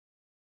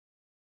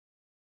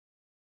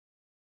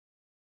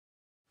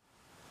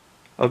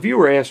A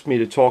viewer asked me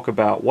to talk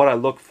about what I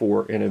look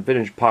for in a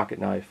vintage pocket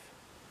knife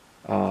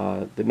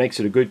that makes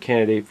it a good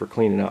candidate for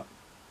cleaning up.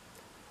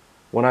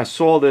 When I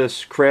saw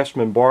this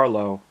Craftsman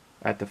Barlow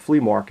at the flea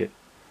market,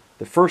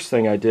 the first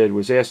thing I did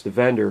was ask the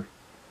vendor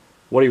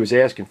what he was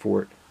asking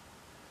for it.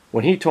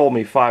 When he told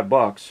me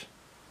 $5,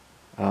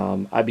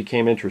 I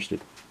became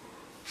interested.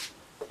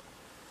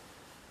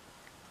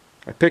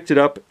 I picked it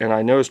up and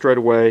I noticed right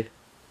away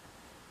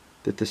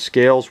that the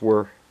scales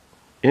were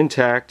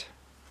intact.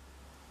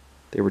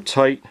 They were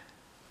tight,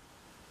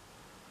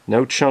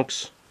 no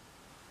chunks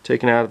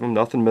taken out of them,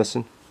 nothing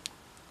missing.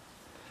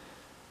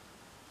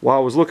 While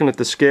I was looking at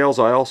the scales,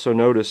 I also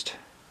noticed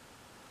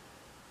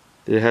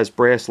that it has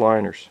brass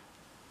liners.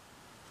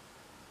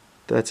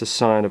 That's a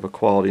sign of a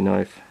quality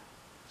knife.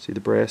 See the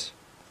brass?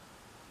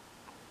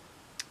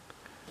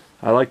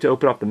 I like to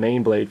open up the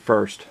main blade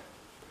first.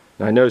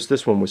 Now I noticed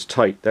this one was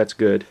tight. That's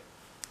good.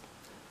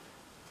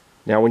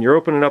 Now when you're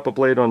opening up a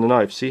blade on the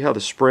knife, see how the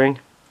spring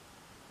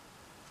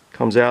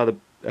comes out of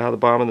the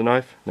bottom of the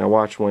knife? Now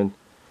watch, when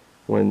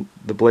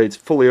the blade's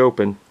fully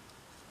open,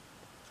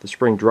 the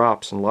spring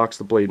drops and locks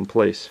the blade in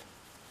place.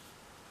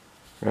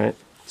 Right?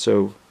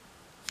 So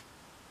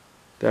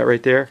that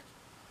right there,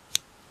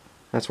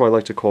 that's what I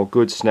like to call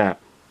good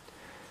snap.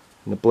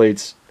 And the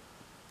blade's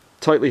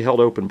tightly held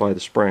open by the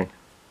spring.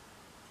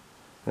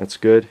 That's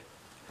good.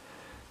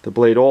 The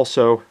blade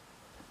also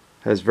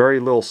has very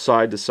little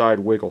side to side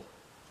wiggle.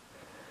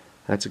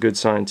 That's a good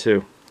sign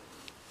too.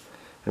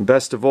 And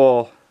best of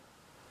all,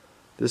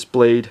 this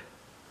blade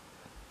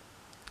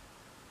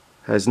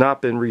has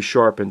not been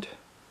resharpened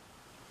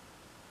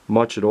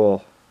much at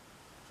all.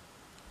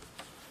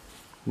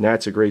 And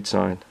that's a great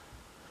sign.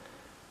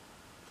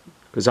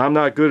 Because I'm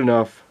not good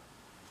enough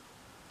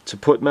to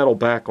put metal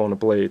back on a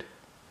blade.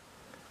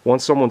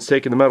 Once someone's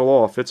taken the metal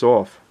off, it's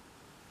off.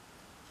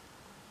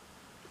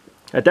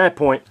 At that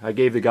point, I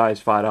gave the guys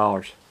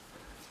 $5.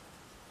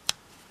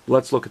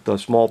 Let's look at the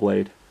small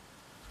blade.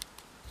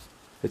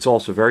 It's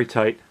also very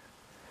tight.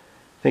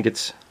 I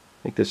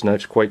think this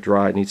knife's quite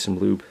dry. It needs some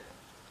lube.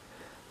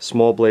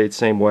 Small blade,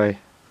 same way.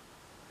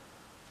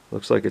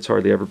 Looks like it's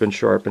hardly ever been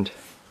sharpened.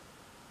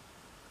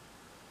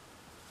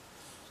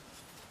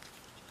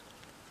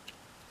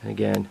 And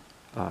again,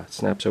 it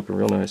snaps open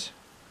real nice.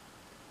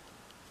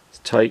 It's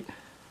tight,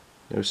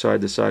 no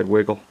side to side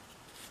wiggle.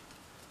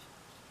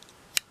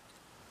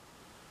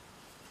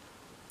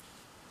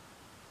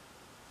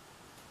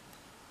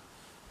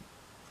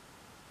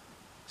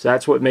 So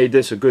that's what made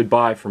this a good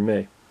buy for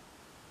me.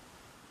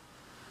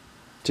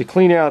 To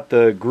clean out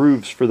the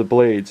grooves for the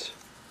blades,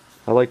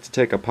 I like to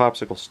take a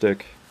popsicle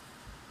stick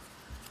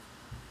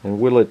and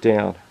whittle it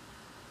down.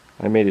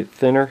 I made it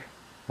thinner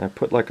and I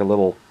put like a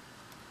little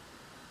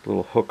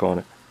hook on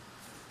it.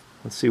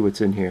 Let's see what's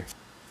in here.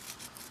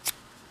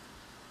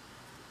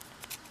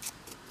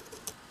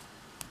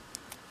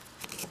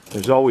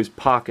 There's always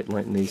pocket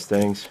lint in these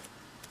things,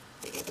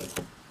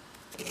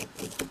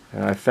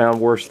 and I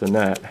found worse than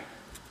that.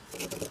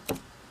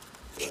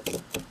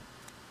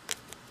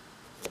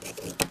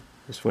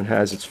 This one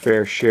has its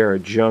fair share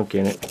of junk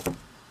in it.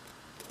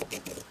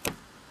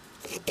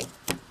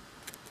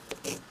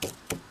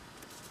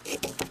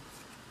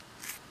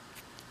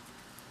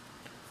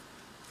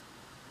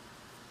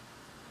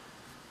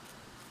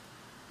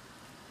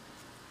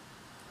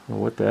 I don't know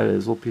what that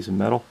is, a little piece of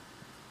metal.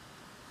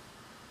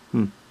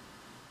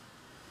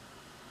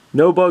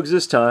 No bugs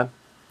this time,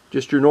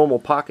 just your normal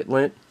pocket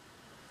lint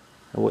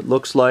and what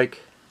looks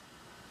like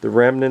the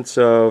remnants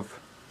of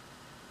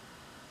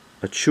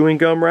a chewing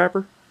gum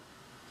wrapper.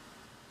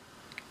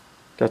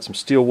 Got some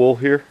steel wool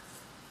here.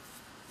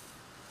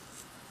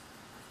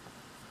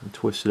 And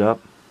twist it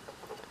up.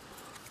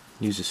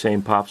 Use the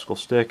same popsicle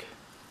stick.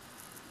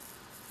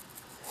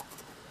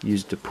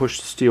 Use it to push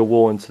the steel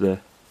wool into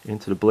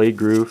the blade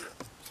groove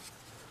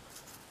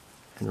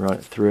and run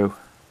it through.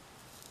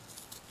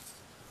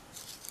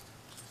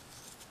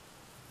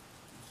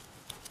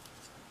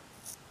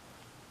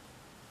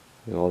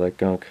 Look at all that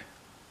gunk.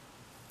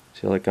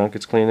 See all that gunk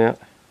it's cleaning out?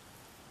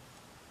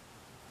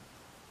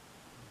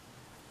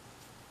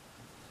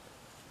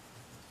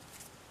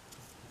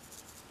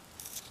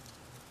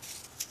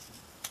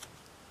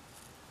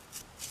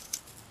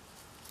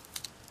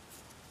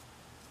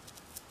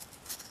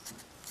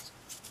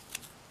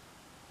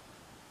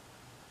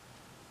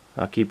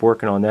 I'll keep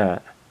working on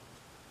that.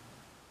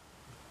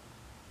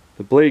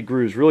 The blade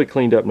grooves really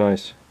cleaned up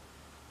nice.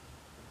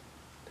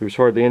 There was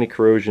hardly any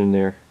corrosion in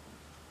there.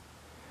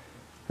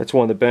 That's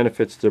one of the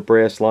benefits to the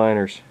brass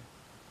liners.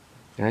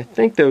 And I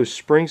think those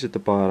springs at the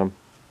bottom,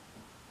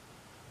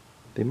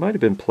 they might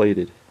have been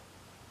plated.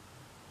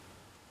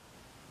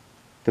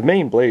 The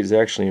main blade is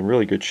actually in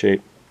really good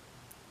shape.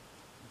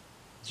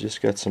 It's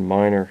just got some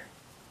minor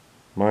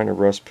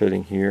rust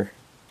pitting here.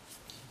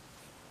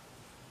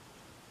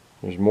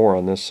 There's more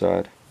on this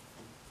side.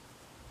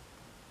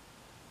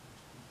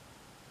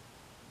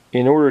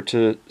 In order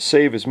to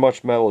save as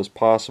much metal as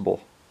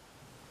possible,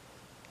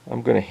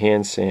 I'm going to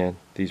hand sand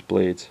these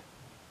blades.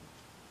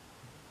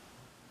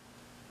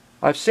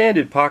 I've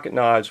sanded pocket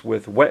knives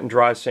with wet and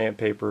dry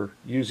sandpaper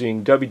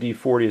using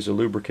WD-40 as a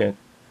lubricant,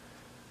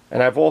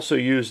 and I've also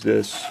used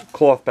this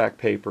cloth back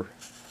paper.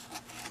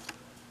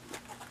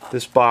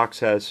 This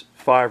box has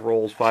 5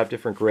 rolls, 5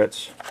 different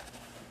grits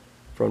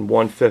from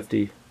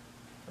 150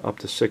 up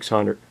to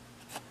 600.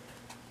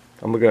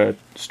 I'm going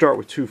to start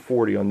with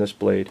 240 on this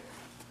blade.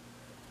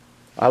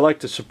 I like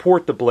to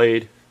support the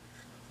blade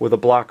with a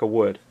block of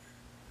wood.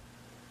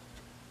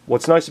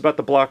 What's nice about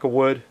the block of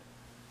wood,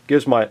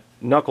 gives my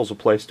knuckles a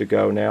place to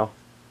go now.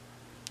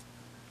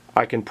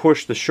 I can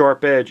push the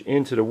sharp edge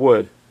into the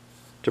wood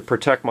to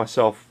protect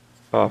myself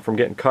from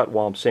getting cut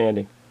while I'm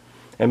sanding.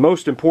 And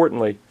most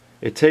importantly,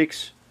 it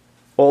takes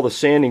all the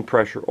sanding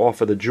pressure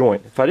off of the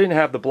joint. If I didn't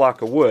have the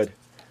block of wood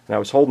and I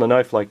was holding a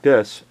knife like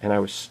this and I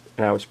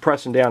was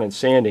pressing down and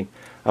sanding,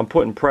 I'm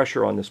putting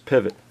pressure on this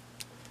pivot.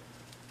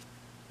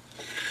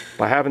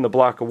 By having the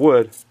block of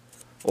wood,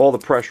 all the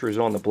pressure is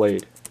on the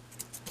blade.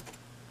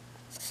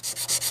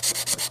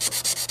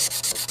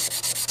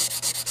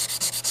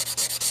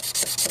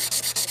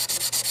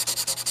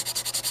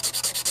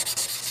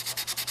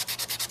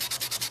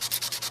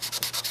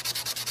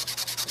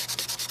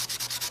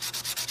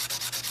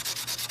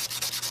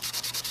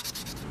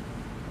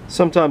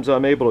 Sometimes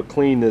I'm able to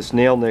clean this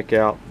nail nick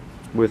out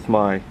with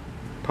my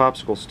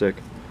popsicle stick,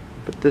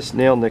 but this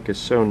nail nick is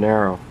so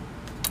narrow.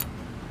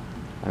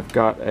 I've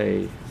got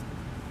a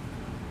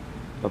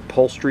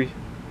upholstery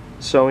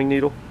sewing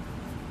needle,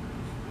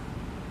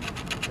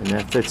 and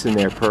that fits in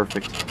there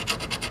perfect.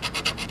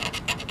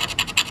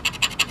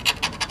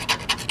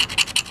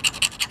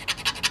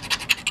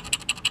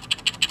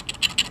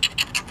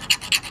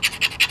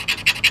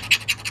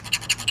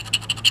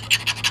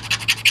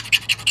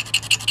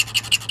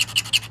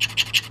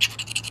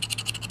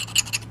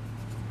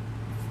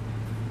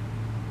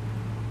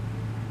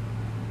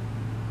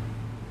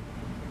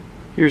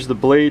 Here's the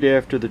blade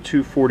after the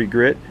 240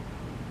 grit.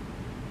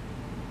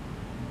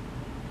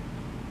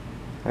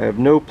 I have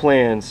no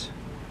plans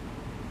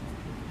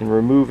in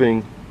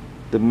removing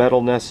the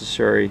metal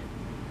necessary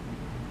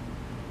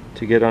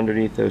to get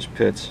underneath those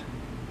pits.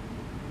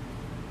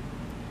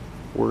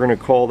 We're going to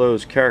call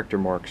those character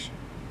marks.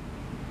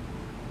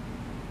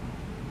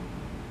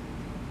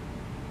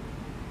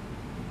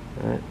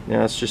 Alright,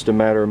 now it's just a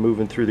matter of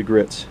moving through the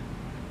grits.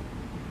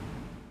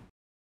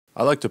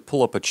 I like to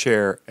pull up a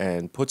chair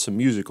and put some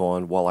music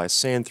on while I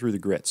sand through the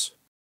grits.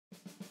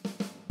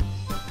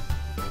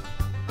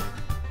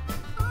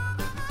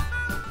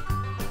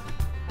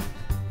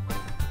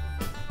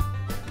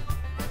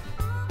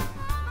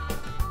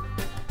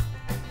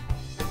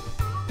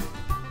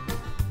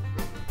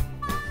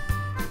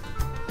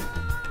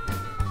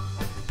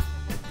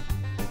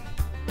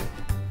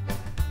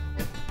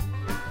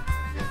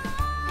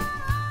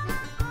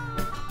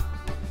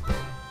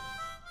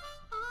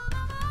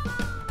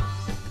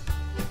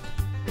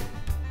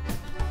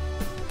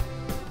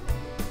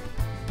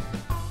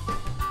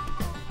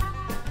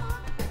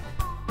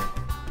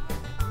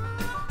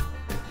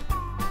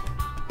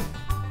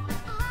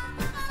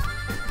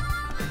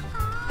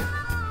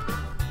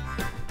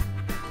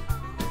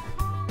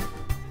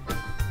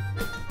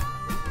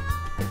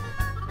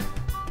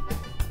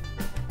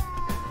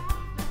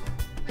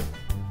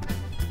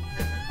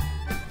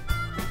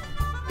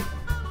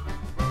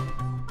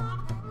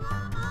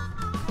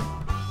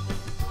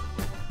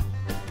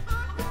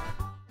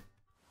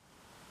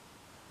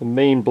 The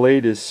main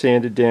blade is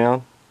sanded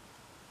down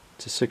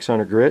to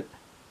 600 grit.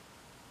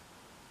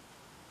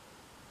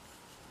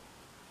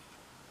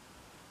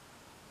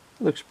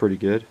 Looks pretty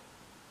good.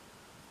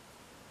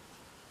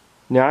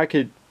 Now I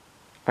could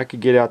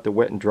get out the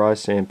wet and dry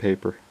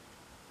sandpaper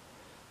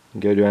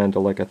and go down to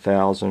like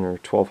 1000 or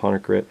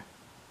 1200 grit.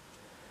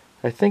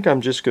 I think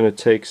I'm just going to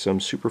take some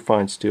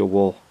superfine steel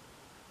wool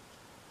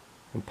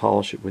and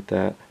polish it with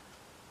that.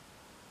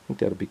 I think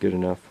that'll be good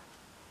enough.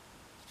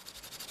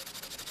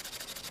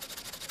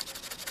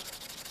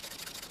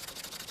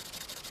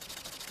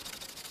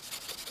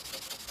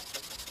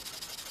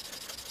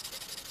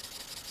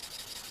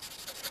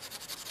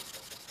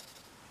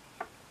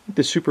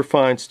 The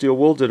superfine steel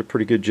wool did a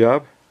pretty good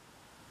job.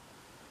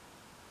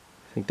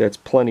 I think that's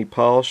plenty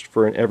polished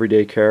for an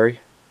everyday carry.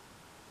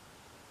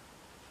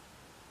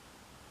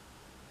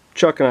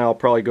 Chuck and I will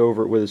probably go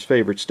over it with his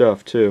favorite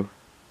stuff too.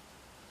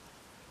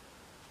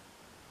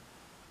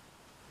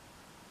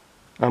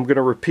 I'm going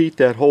to repeat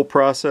that whole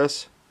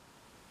process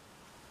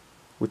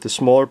with the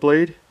smaller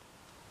blade.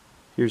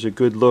 Here's a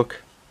good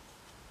look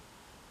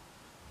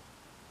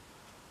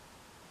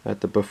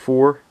at the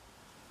before.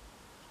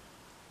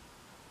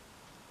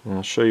 And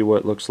I'll show you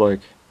what it looks like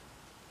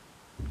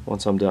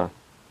once I'm done.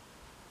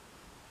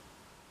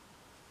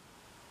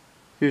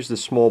 Here's the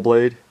small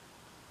blade,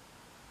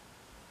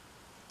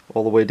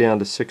 all the way down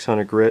to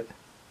 600 grit,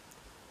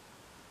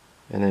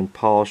 and then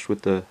polished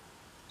with the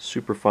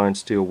superfine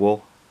steel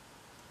wool.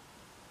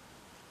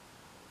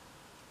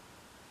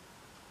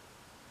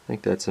 I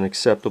think that's an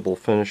acceptable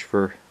finish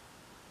for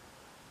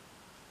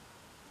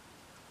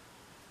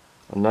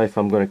a knife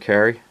I'm going to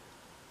carry.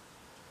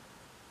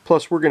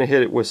 Plus we're going to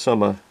hit it with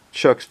some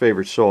Chuck's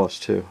favorite sauce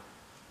too.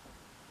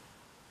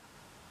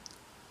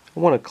 I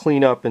want to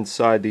clean up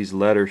inside these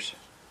letters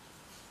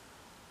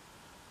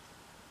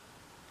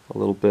a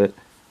little bit.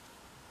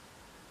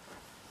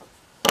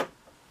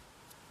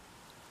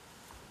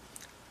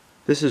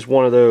 This is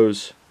one of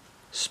those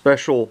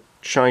special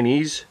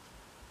Chinese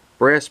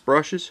brass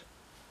brushes.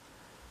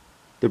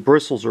 The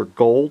bristles are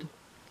gold,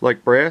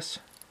 like brass,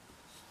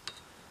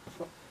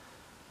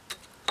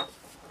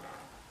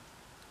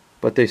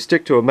 but they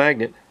stick to a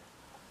magnet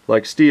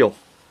like steel.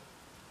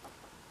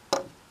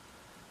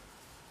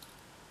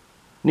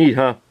 Neat,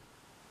 huh?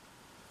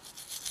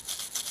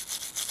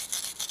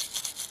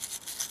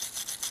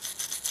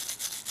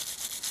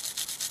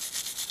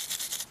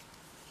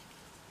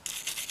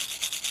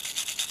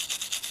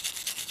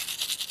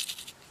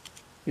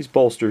 These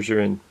bolsters are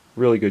in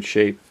really good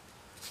shape.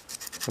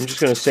 I'm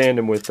just going to sand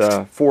them with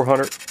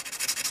 400,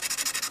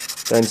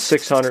 then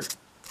 600,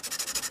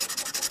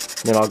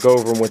 and then I'll go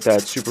over them with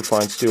that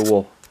superfine steel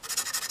wool.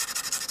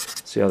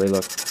 See how they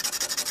look.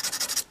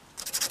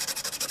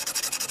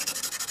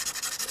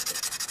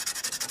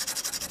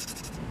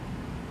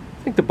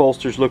 I think the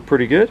bolsters look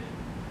pretty good.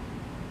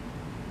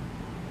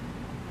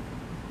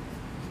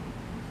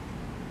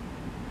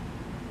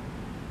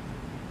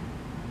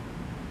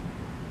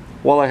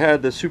 While I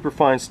had the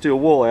superfine steel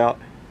wool out,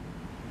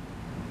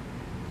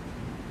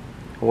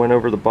 I went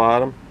over the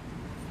bottom,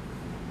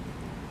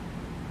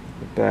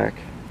 the back.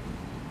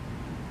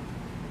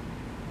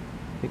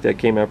 I think that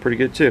came out pretty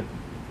good too.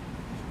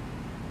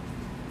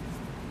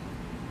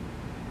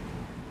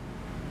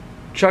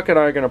 Chuck and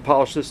I are going to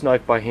polish this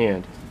knife by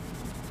hand.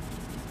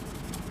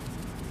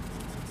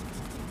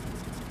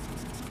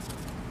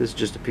 This is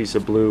just a piece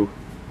of blue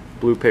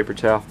paper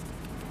towel.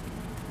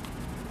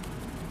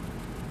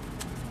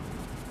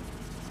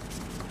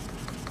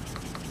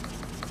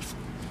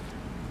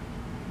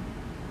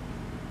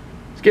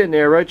 It's getting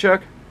there, right,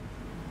 Chuck?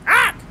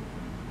 Ah!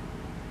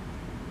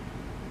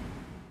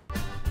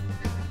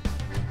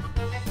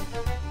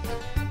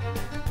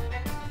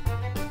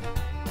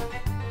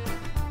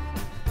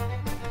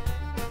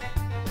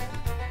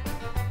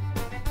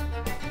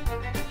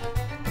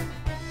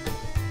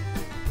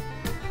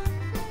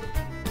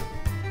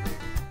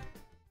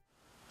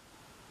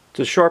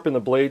 To sharpen the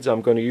blades,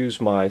 I'm going to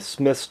use my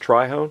Smith's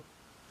Tri-Hone.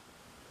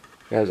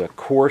 It has a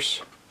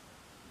coarse,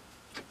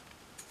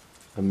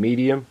 a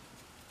medium,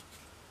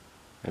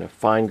 and a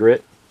fine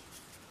grit.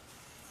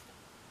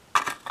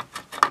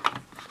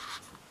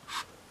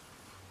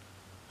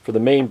 For the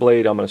main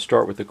blade, I'm going to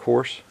start with the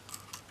coarse.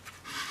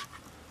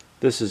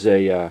 This is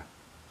a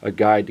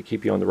guide to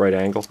keep you on the right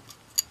angle.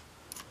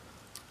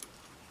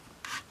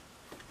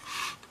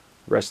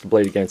 Rest the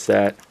blade against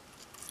that.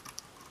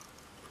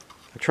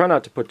 I try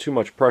not to put too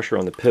much pressure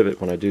on the pivot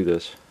when I do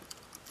this.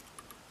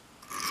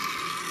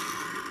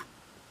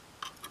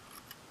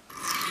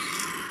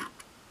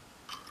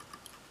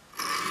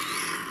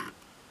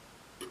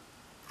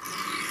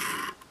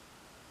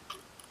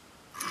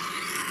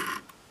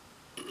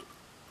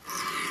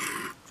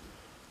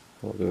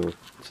 I'll go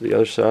to the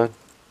other side.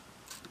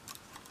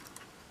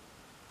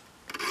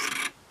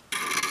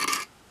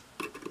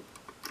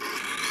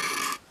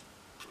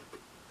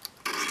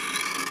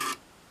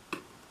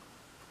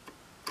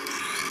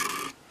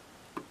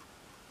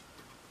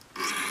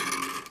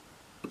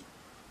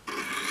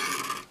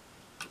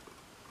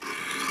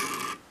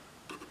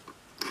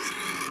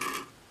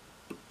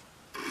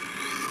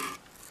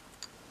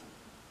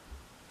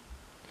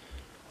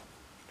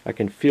 I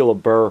can feel a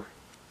burr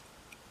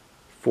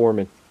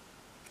forming.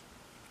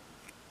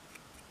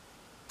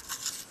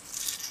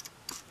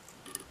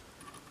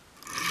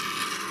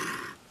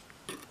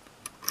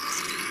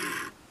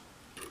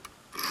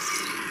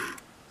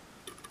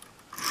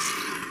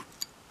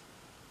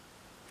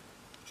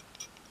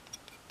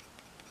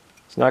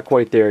 It's not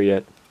quite there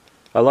yet.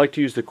 I like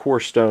to use the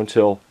coarse stone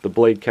till the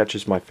blade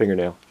catches my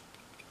fingernail.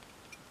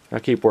 I'll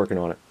keep working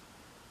on it.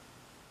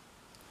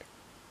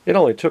 It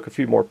only took a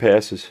few more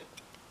passes.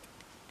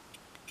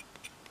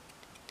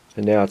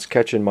 And now it's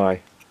catching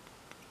the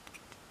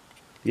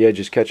edge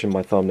is catching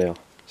my thumbnail.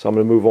 So I'm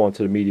going to move on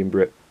to the medium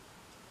grit.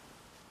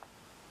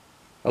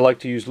 I like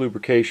to use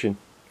lubrication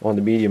on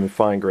the medium and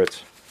fine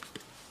grits.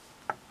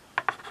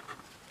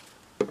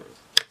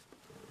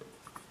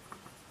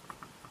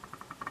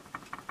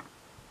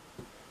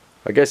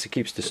 I guess it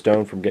keeps the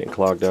stone from getting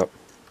clogged up.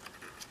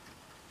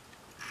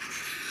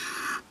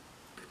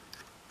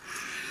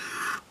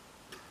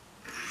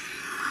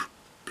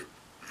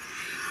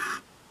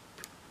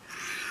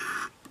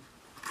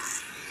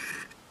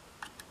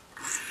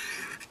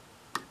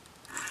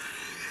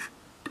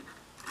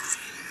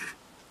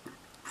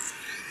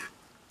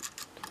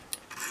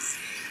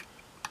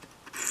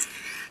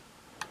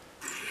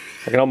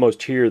 I can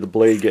almost hear the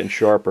blade getting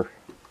sharper.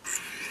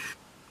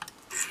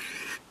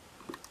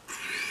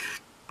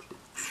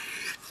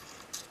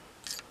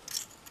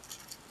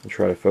 I'll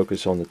try to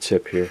focus on the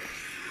tip here.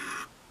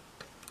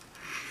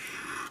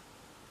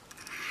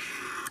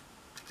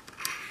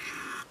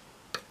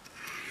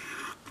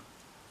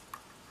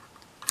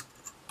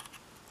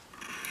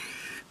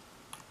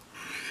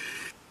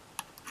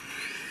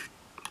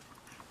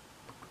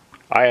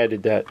 I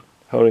added that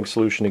honing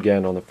solution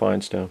again on the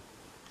fine stone.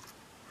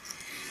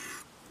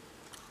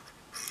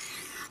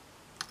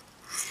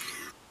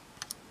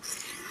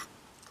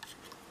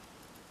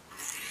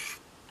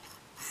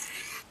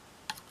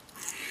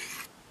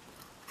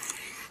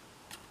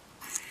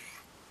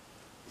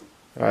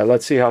 Alright,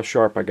 let's see how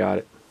sharp I got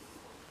it.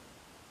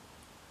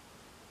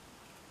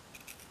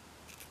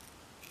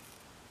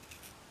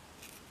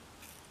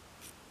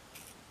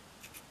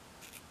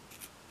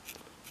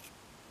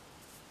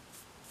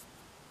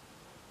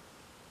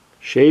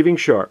 Shaving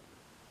sharp.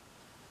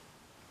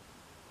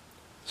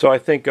 So I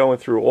think going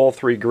through all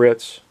three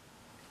grits,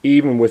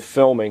 even with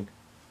filming,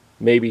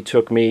 maybe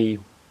took me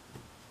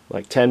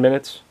like 10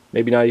 minutes,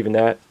 maybe not even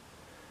that.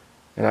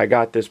 And I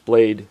got this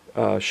blade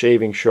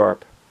shaving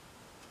sharp.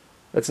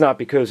 That's not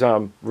because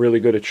I'm really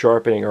good at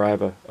sharpening or I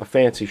have a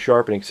fancy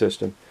sharpening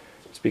system.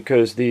 It's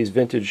because these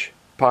vintage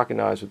pocket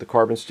knives with the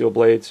carbon steel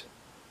blades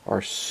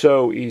are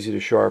so easy to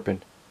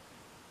sharpen.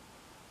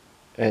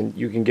 And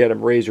you can get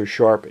them razor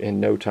sharp in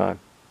no time.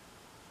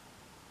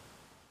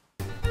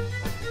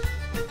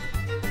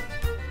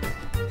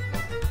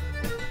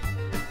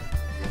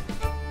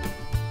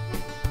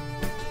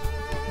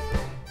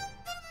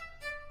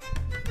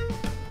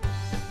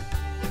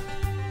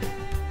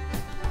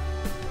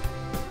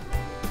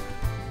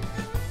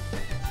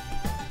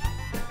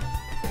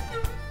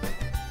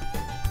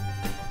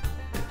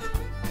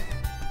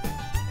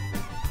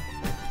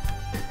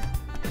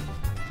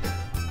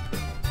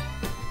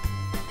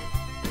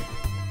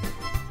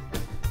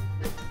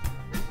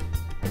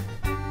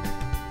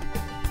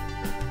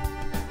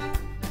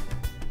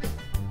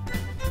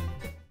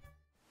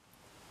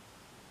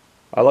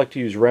 I like to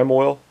use rem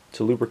oil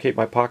to lubricate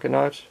my pocket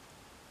knives.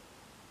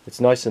 It's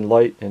nice and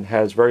light and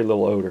has very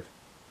little odor.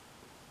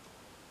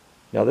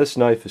 Now this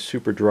knife is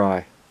super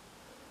dry.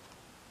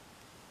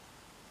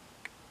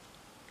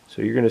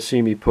 So you're going to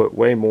see me put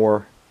way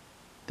more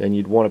than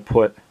you'd want to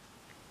put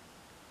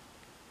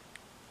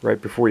right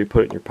before you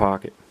put it in your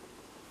pocket.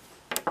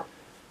 I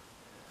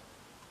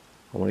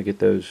want to get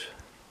those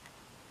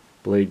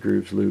blade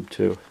grooves lubed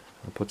too.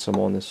 I'll put some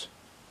on this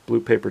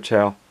blue paper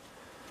towel.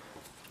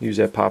 Use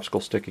that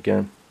popsicle stick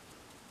again.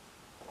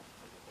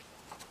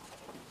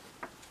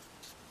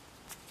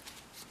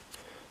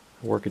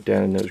 Work it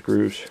down in those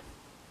grooves.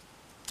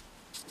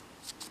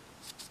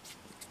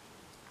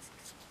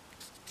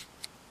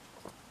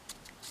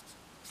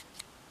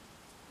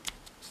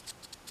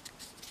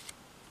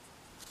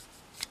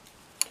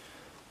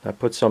 I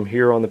put some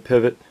here on the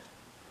pivot.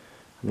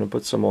 I'm going to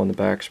put some on the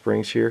back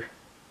springs here.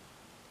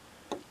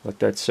 Let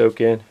that soak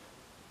in.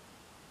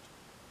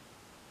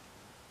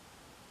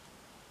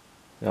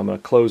 Now I'm going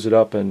to close it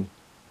up and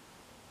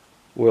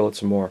oil it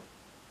some more.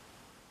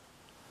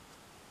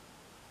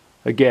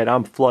 Again,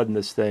 I'm flooding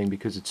this thing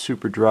because it's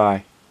super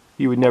dry.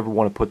 You would never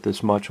want to put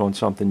this much on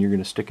something you're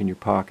going to stick in your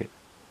pocket.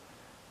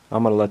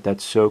 I'm going to let that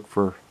soak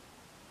for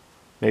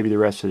maybe the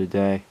rest of the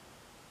day.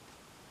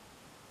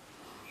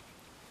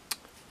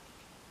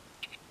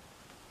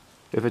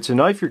 If it's a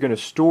knife you're going to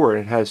store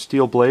and it has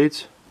steel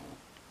blades,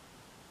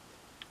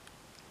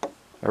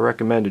 I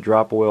recommend to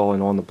drop oil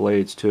in on the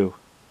blades too,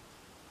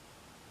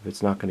 if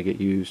it's not going to get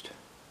used.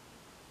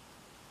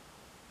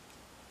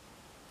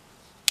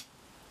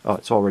 Oh,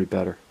 it's already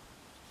better.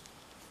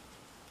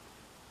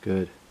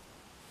 Good.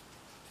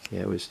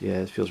 Yeah,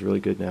 it feels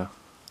really good now.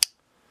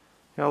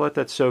 I'll let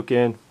that soak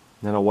in, and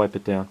then I'll wipe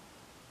it down.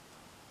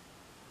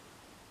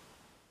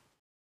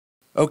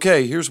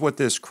 Okay, here's what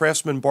this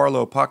Craftsman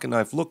Barlow pocket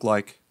knife looked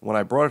like when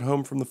I brought it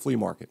home from the flea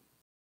market.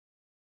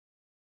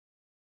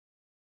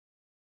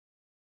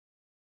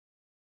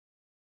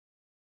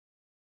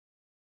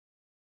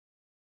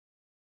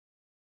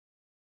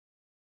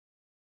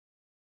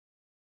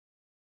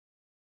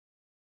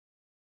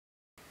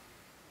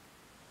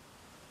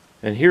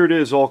 And here it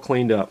is all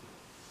cleaned up.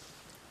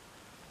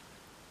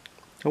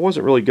 I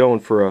wasn't really going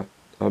for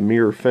a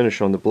mirror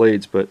finish on the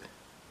blades, but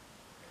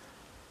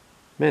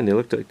man, they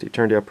looked like they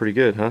turned out pretty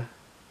good, huh?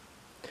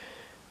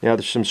 Now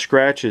there's some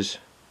scratches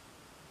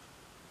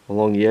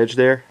along the edge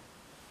there.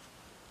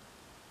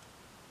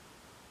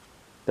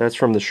 That's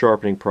from the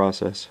sharpening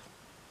process.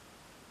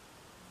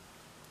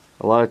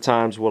 A lot of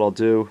times what I'll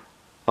do,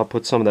 I'll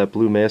put some of that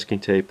blue masking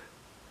tape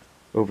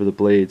over the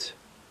blades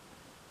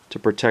to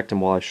protect them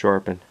while I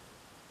sharpen.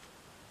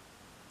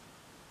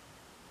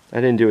 I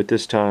didn't do it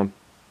this time.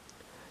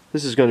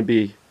 This is going to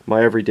be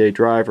my everyday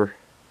driver,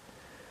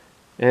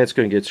 and it's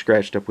going to get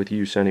scratched up with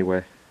use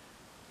anyway.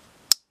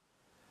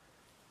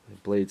 The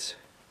blades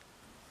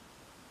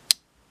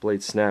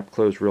snap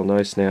closed real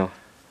nice now.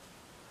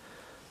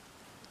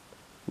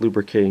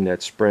 Lubricating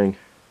that spring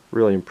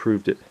really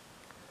improved it.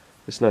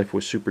 This knife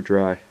was super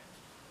dry.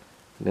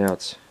 Now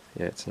it's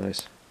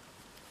nice.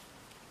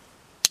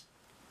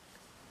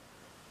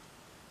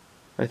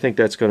 I think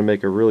that's going to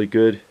make a really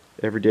good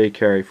everyday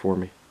carry for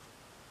me.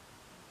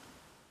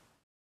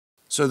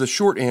 So the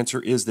short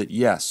answer is that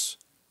yes,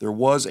 there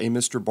was a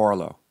Mr.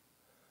 Barlow.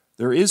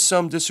 There is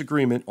some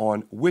disagreement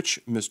on which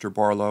Mr.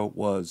 Barlow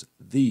was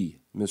the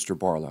Mr.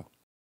 Barlow.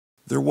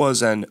 There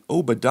was an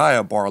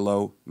Obadiah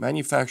Barlow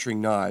manufacturing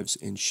knives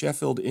in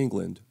Sheffield,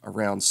 England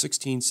around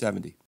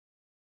 1670.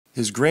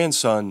 His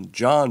grandson,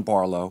 John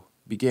Barlow,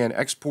 began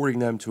exporting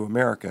them to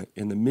America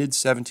in the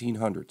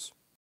mid-1700s.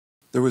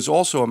 There was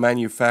also a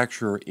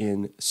manufacturer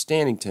in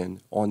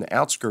Stannington on the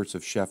outskirts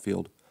of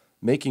Sheffield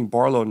making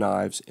Barlow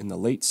knives in the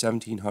late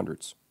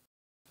 1700s.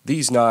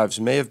 These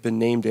knives may have been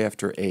named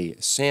after a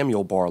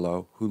Samuel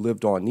Barlow who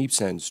lived on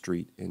Neepsend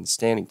Street in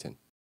Stannington.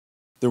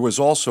 There was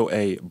also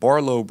a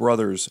Barlow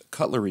Brothers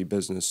cutlery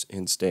business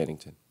in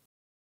Stannington.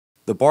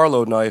 The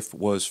Barlow knife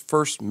was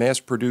first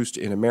mass-produced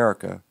in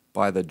America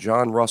by the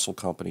John Russell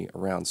Company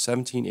around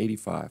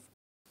 1785.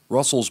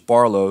 Russell's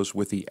Barlows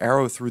with the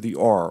arrow through the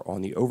R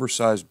on the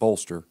oversized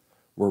bolster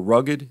were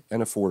rugged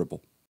and affordable.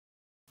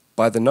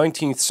 By the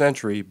 19th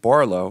century,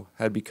 Barlow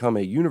had become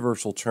a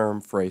universal term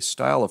for a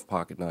style of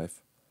pocketknife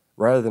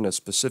rather than a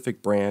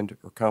specific brand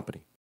or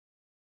company.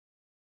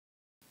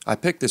 I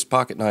picked this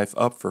pocketknife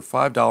up for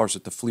 $5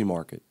 at the flea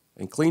market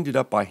and cleaned it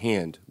up by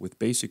hand with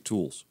basic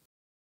tools.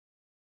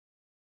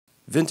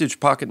 Vintage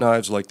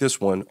pocketknives like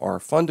this one are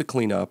fun to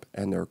clean up,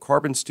 and their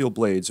carbon steel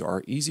blades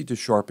are easy to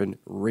sharpen,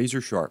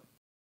 razor sharp.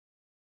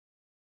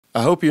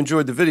 I hope you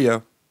enjoyed the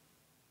video.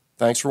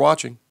 Thanks for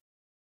watching.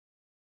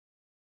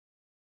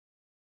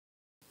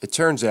 It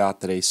turns out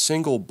that a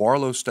single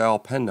Barlow-style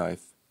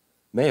penknife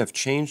may have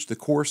changed the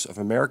course of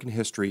American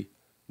history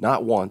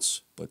not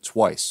once, but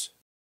twice.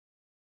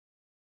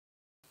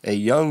 A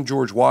young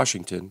George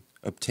Washington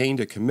obtained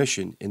a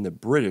commission in the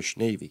British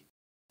Navy.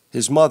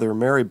 His mother,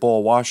 Mary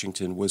Ball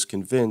Washington, was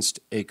convinced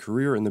a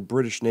career in the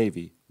British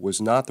Navy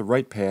was not the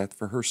right path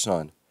for her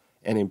son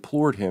and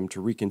implored him to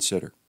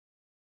reconsider.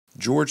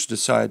 George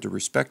decided to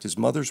respect his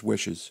mother's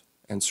wishes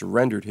and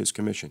surrendered his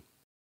commission.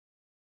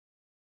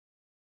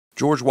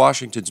 George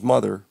Washington's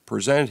mother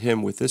presented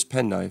him with this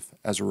penknife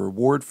as a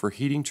reward for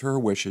heeding to her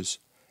wishes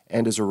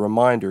and as a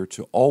reminder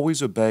to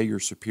always obey your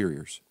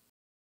superiors.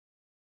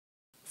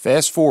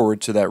 Fast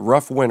forward to that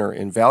rough winter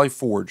in Valley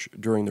Forge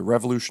during the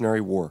Revolutionary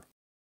War.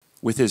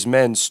 With his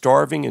men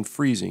starving and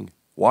freezing,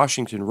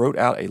 Washington wrote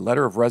out a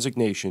letter of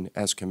resignation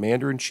as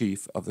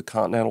Commander-in-Chief of the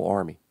Continental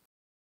Army.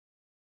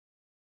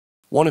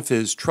 One of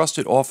his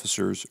trusted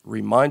officers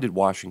reminded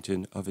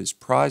Washington of his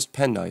prized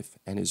penknife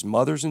and his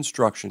mother's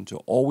instruction to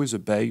always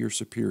obey your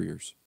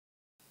superiors.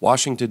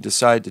 Washington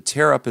decided to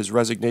tear up his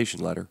resignation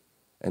letter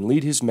and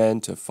lead his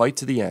men to fight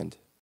to the end.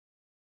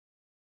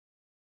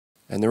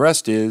 And the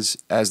rest is,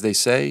 as they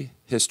say,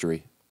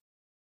 history.